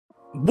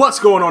What's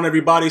going on,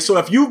 everybody? So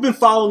if you've been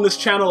following this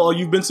channel, or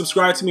you've been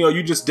subscribed to me, or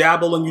you just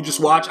dabble and you just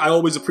watch, I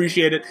always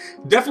appreciate it.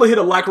 Definitely hit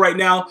a like right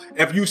now.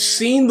 If you've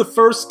seen the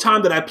first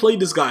time that I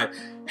played this guy,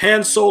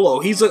 Han Solo,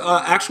 he's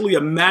actually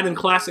a Madden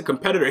Classic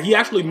competitor. He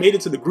actually made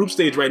it to the group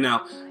stage right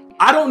now.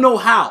 I don't know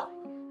how,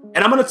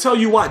 and I'm gonna tell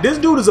you why. This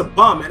dude is a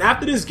bum, and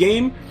after this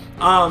game,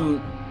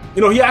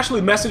 you know, he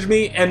actually messaged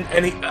me, and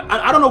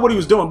I don't know what he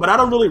was doing, but I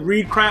don't really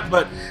read crap,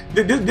 but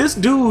this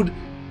dude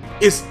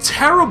is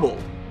terrible.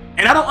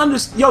 And I don't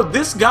understand, yo,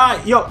 this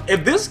guy, yo,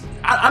 if this,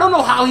 I don't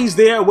know how he's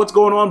there, what's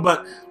going on,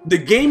 but the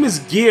game is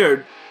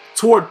geared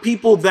toward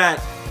people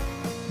that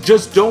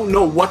just don't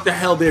know what the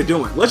hell they're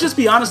doing. Let's just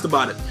be honest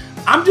about it.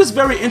 I'm just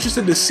very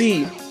interested to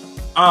see,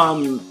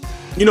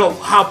 you know,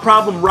 how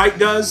Problem Right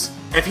does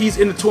if he's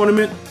in the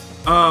tournament.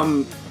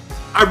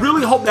 I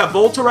really hope that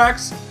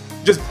Volterax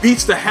just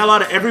beats the hell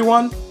out of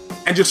everyone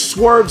and just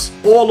swerves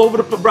all over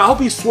the place. Bro, I hope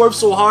he swerves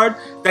so hard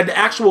that the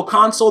actual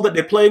console that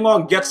they're playing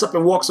on gets up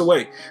and walks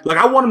away. Like,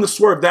 I want him to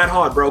swerve that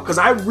hard, bro, because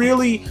I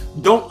really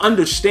don't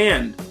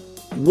understand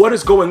what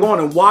is going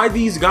on and why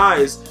these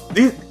guys,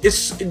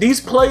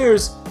 these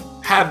players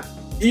have,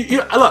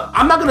 look,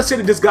 I'm not gonna say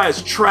that this guy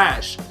is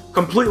trash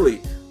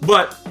completely,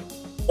 but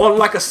on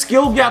like a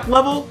skill gap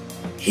level,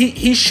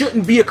 he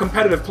shouldn't be a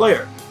competitive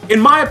player, in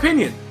my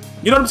opinion.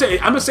 You know what I'm saying?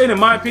 I'm just saying in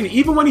my opinion.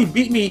 Even when he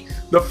beat me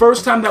the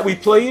first time that we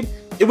played,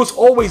 it was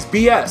always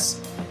BS.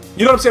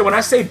 You know what I'm saying? When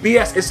I say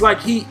BS, it's like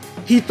he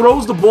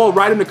throws the ball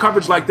right into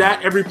coverage like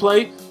that every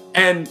play,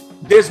 and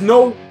there's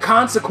no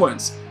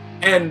consequence.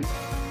 And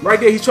right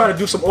there, he's trying to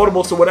do some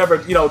audibles or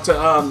whatever, you know,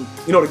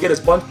 to get his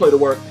bunch play to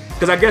work.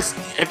 Because I guess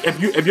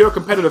if you're a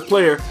competitive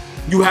player,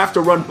 you have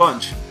to run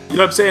bunch. You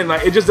know what I'm saying?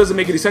 Like, it just doesn't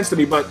make any sense to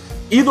me. But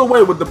either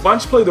way, with the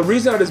bunch play, the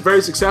reason that it's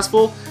very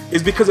successful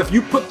is because if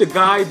you put the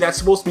guy that's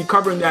supposed to be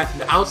covering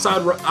the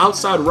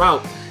outside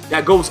route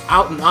that goes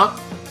out and up,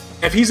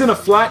 if he's in a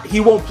flat, he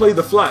won't play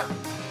the flat.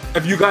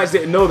 If you guys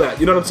didn't know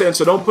that, you know what I'm saying?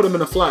 So don't put him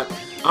in a flat.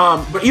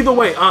 But either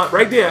way,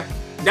 right there,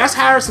 that's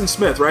Harrison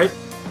Smith, right?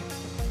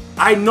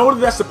 I know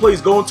that that's the play he's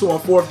going to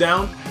on fourth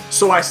down,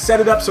 so I set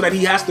it up so that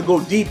he has to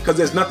go deep because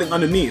there's nothing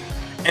underneath.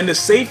 And the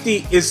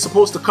safety is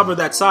supposed to cover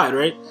that side,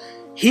 right?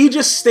 He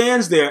just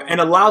stands there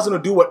and allows him to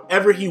do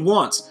whatever he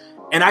wants.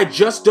 And I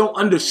just don't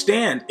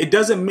understand. It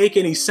doesn't make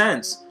any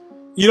sense.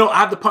 You know, I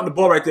have to punt the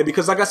ball right there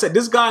because, like I said,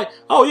 this guy,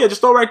 oh yeah, just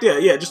throw it right there.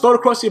 Yeah, just throw it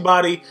across your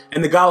body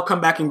and the guy will come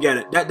back and get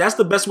it. That's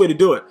the best way to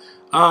do it.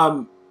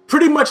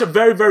 Pretty much a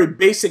very, very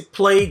basic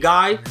play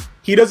guy.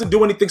 He doesn't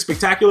do anything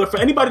spectacular. For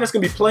anybody that's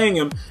going to be playing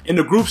him in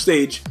the group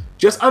stage,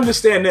 just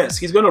understand this.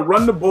 He's going to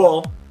run the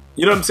ball,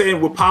 you know what I'm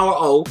saying, with power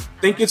O.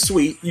 Think it's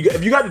sweet.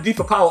 If you got the D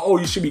for power O,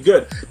 you should be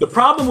good. The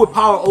problem with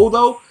power O,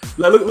 though,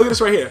 like, look at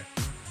this right here.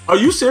 Are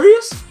you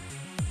serious?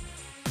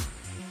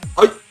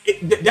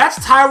 That's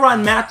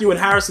Tyrann Mathieu and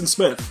Harrison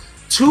Smith.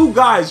 Two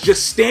guys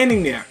just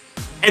standing there.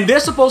 And they're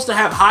supposed to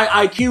have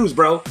high IQs,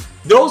 bro.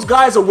 Those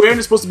guys are wearing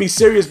it's supposed to be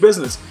serious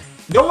business.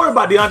 Don't worry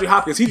about DeAndre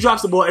Hopkins. He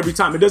drops the ball every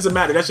time. It doesn't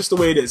matter. That's just the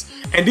way it is.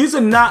 And these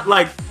are not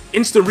like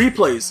instant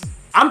replays.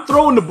 I'm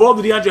throwing the ball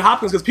to DeAndre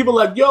Hopkins because people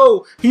are like,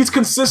 yo, he's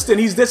consistent.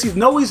 He's this.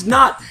 No, he's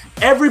not.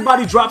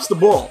 Everybody drops the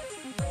ball.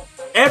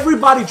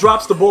 Everybody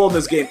drops the ball in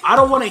this game. I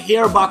don't want to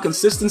hear about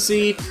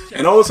consistency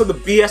and all this other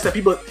BS that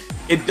people...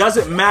 It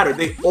doesn't matter.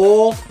 They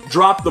all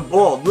drop the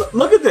ball.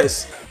 Look at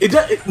this.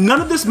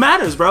 None of this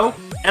matters, bro.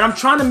 And I'm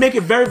trying to make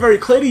it very, very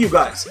clear to you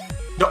guys.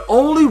 The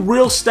only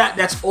real stat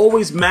that's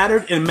always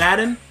mattered in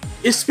Madden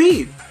is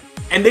speed.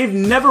 And they've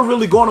never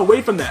really gone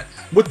away from that.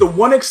 With the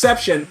one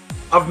exception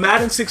of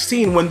Madden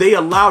 16 when they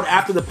allowed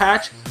after the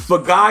patch for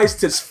guys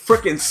to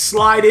freaking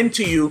slide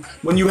into you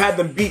when you had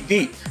them beat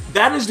deep.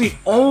 That is the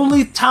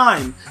only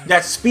time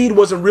that speed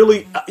wasn't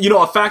really, you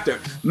know, a factor.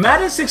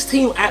 Madden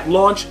 16 at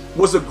launch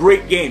was a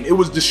great game. It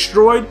was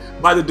destroyed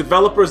by the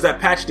developers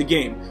that patched the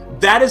game.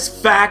 That is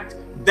fact.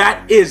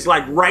 That is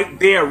like right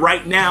there,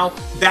 right now.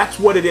 That's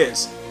what it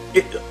is.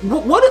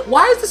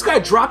 Why is this guy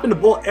dropping the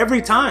ball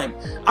every time?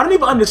 I don't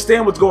even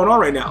understand what's going on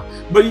right now.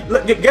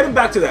 But getting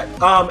back to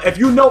that, if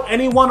you know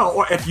anyone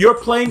or if you're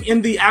playing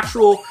in the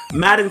actual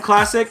Madden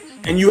Classic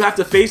and you have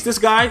to face this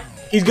guy,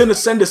 he's gonna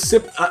send it's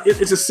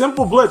a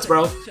simple blitz,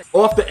 bro.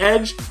 Off the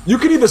edge. You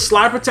can either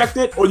slide protect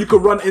it or you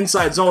could run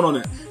inside zone on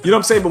it. You know what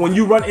I'm saying? But when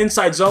you run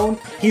inside zone,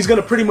 he's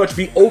gonna pretty much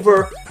be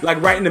over,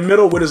 like right in the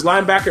middle with his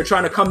linebacker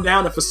trying to come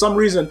down. And for some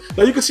reason,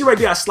 now you can see right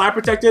there, I slide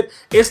protect it.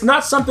 It's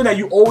not something that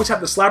you always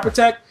have to slide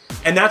protect.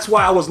 And that's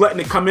why I was letting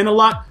it come in a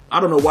lot. I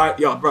don't know why.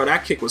 Yo, bro,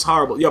 that kick was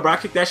horrible. Yo, bro, I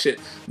kicked that shit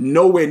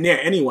nowhere near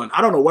anyone.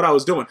 I don't know what I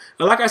was doing.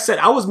 And like I said,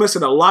 I was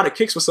missing a lot of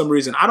kicks for some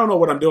reason. I don't know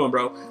what I'm doing,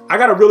 bro. I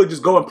gotta really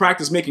just go and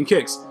practice making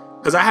kicks,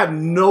 because I have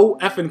no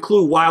effing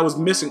clue why I was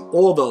missing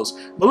all those.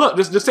 But look,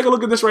 just take a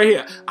look at this right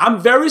here.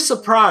 I'm very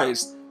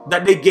surprised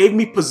that they gave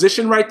me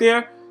position right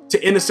there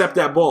to intercept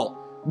that ball.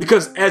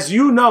 Because as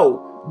you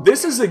know,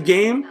 this is a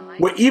game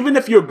where even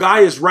if your guy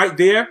is right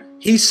there,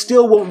 he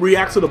still won't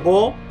react to the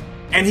ball.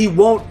 And he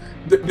won't,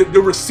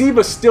 the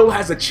receiver still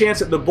has a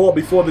chance at the ball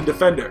before the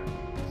defender.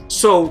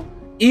 So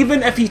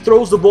even if he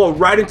throws the ball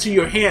right into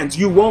your hands,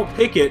 you won't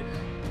pick it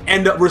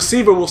and the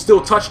receiver will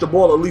still touch the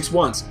ball at least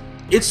once.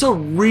 It's a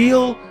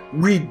real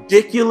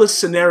ridiculous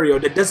scenario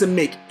that doesn't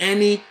make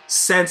any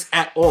sense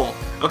at all.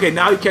 Okay,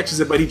 now he catches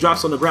it, but he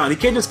drops on the ground. He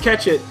can't just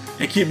catch it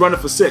and keep running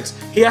for 6.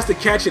 He has to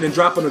catch it and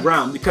drop on the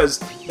ground because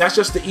that's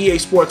just the EA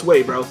Sports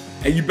way, bro.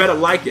 And you better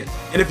like it.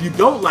 And if you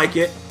don't like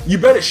it, you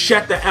better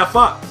shut the F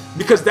up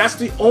because that's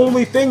the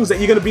only things that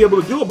you're going to be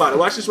able to do about it.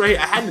 Watch this right here.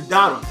 I had to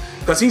doubt him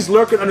because he's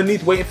lurking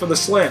underneath waiting for the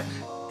slam.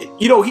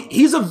 You know,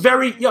 he's a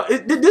very,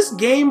 this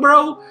game,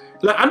 bro,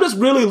 like, I'm just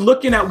really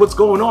looking at what's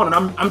going on,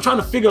 and I'm trying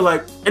to figure,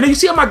 like, and then you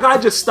see how my guy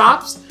just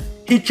stops?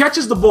 He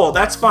catches the ball.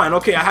 That's fine.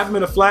 Okay, I have him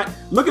in a flat.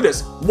 Look at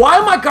this. Why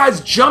are my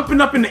guys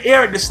jumping up in the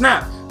air at the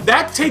snap?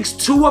 That takes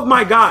 2 of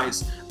my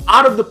guys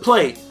out of the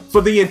play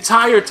for the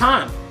entire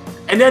time.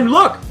 And then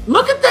look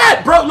at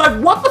that, bro.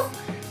 Like, what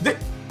the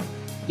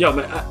yo,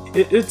 man,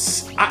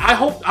 I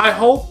hope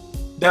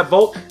that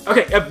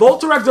okay, if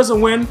Volterax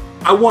doesn't win,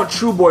 I want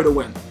True Boy to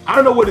win. I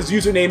don't know what his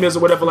username is or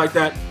whatever like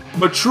that,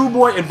 but True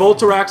Boy and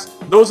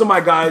Volterax, those are my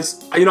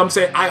guys. You know what I'm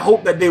saying? I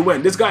hope that they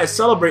win. This guy is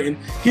celebrating.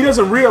 He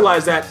doesn't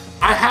realize that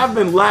I have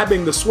been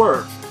labbing the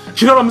Swerve.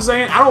 You know what I'm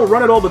saying? I don't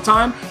run it all the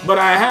time, but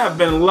I have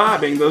been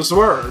labbing the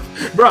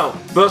Swerve. Bro,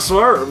 the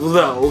Swerve,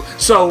 though.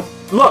 So,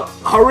 look,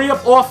 hurry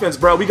up offense,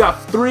 bro. We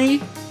got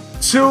 3,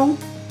 2,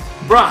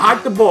 bro,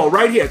 hike the ball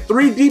right here.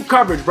 3 deep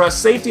coverage, bro,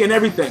 safety and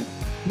everything.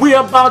 We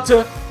about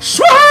to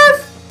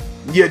swerve.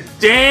 You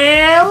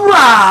damn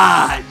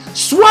right.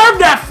 Swerve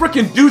that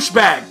freaking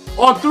douchebag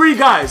on 3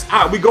 guys.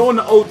 All right, we go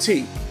into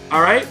OT.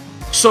 All right.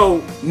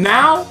 So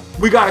now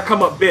we got to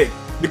come up big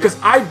because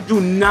I do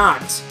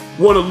not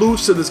want to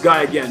lose to this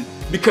guy again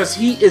because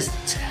he is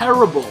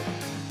terrible.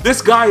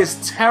 This guy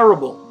is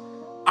terrible.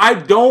 I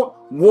don't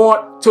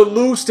want to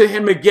lose to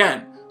him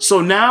again. So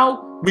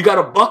now we got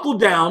to buckle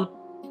down.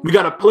 We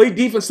got to play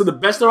defense to the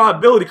best of our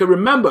ability. Because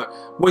remember,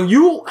 when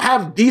you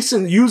have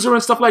decent user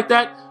and stuff like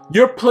that,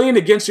 you're playing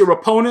against your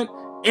opponent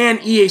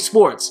and EA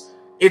Sports.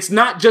 It's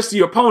not just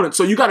your opponent.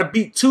 So you got to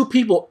beat 2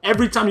 people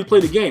every time you play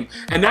the game.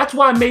 And that's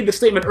why I made the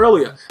statement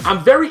earlier.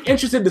 I'm very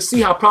interested to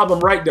see how Problem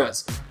Right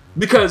does.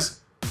 Because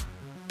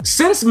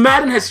since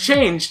Madden has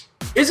changed,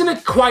 isn't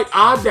it quite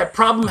odd that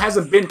Problem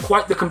hasn't been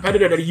quite the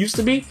competitor that he used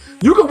to be?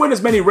 You can win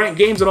as many ranked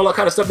games and all that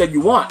kind of stuff that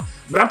you want.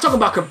 But I'm talking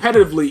about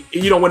competitively,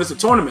 you know, when it's the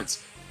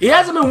tournaments. He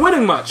hasn't been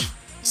winning much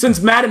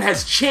since Madden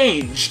has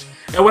changed.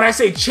 And when I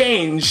say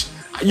changed,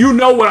 you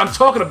know what I'm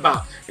talking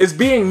about. It's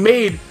being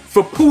made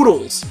for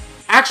poodles.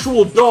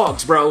 Actual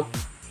dogs, bro.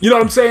 You know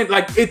what I'm saying?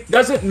 Like, it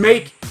doesn't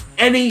make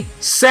any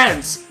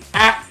sense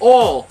at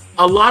all.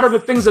 A lot of the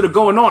things that are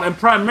going on, and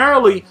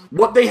primarily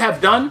what they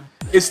have done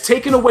is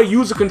taken away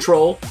user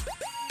control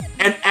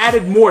and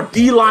added more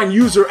D-line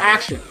user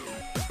action.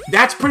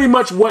 That's pretty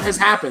much what has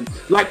happened.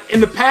 Like, in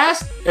the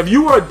past, if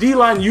you were a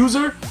D-line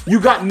user,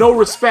 you got no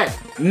respect.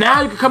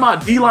 Now you can come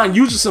out D-line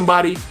user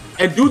somebody,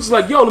 and dudes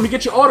like, yo, let me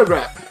get your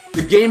autograph.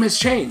 The game has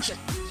changed.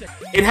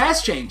 It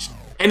has changed.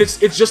 And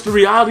it's just the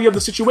reality of the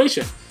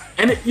situation.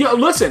 And,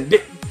 listen,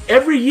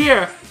 every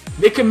year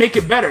they can make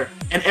it better.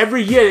 And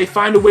every year they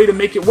find a way to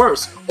make it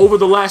worse over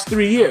the last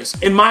 3 years,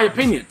 in my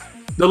opinion.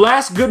 The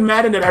last good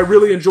Madden that I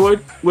really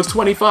enjoyed was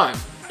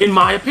 25, in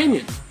my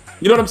opinion.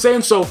 You know what I'm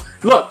saying? So,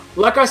 look,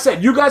 like I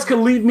said, you guys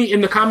can leave me in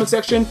the comment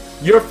section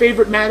your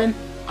favorite Madden.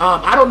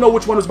 I don't know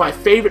which one was my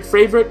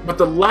favorite, but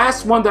the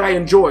last one that I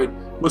enjoyed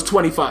was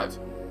 25.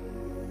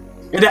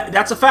 And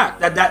that's a fact.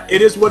 That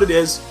it is what it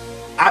is.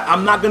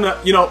 I'm not gonna,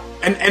 you know,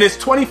 and it's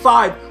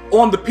 25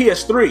 on the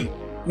PS3,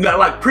 not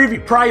like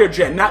prior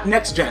gen, not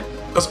next gen,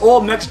 because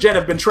all next gen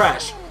have been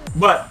trash.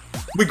 But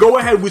we go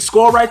ahead, we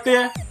score right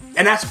there,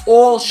 and that's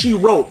all she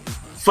wrote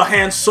for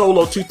Han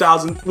Solo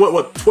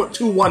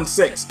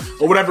 216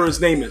 or whatever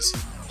his name is.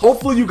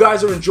 Hopefully you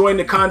guys are enjoying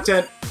the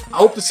content. I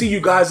hope to see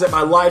you guys at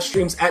my live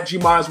streams at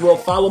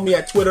GmiasWorld. Follow me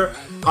at Twitter,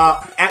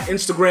 at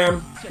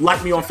Instagram,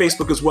 like me on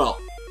Facebook as well.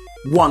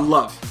 One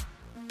love.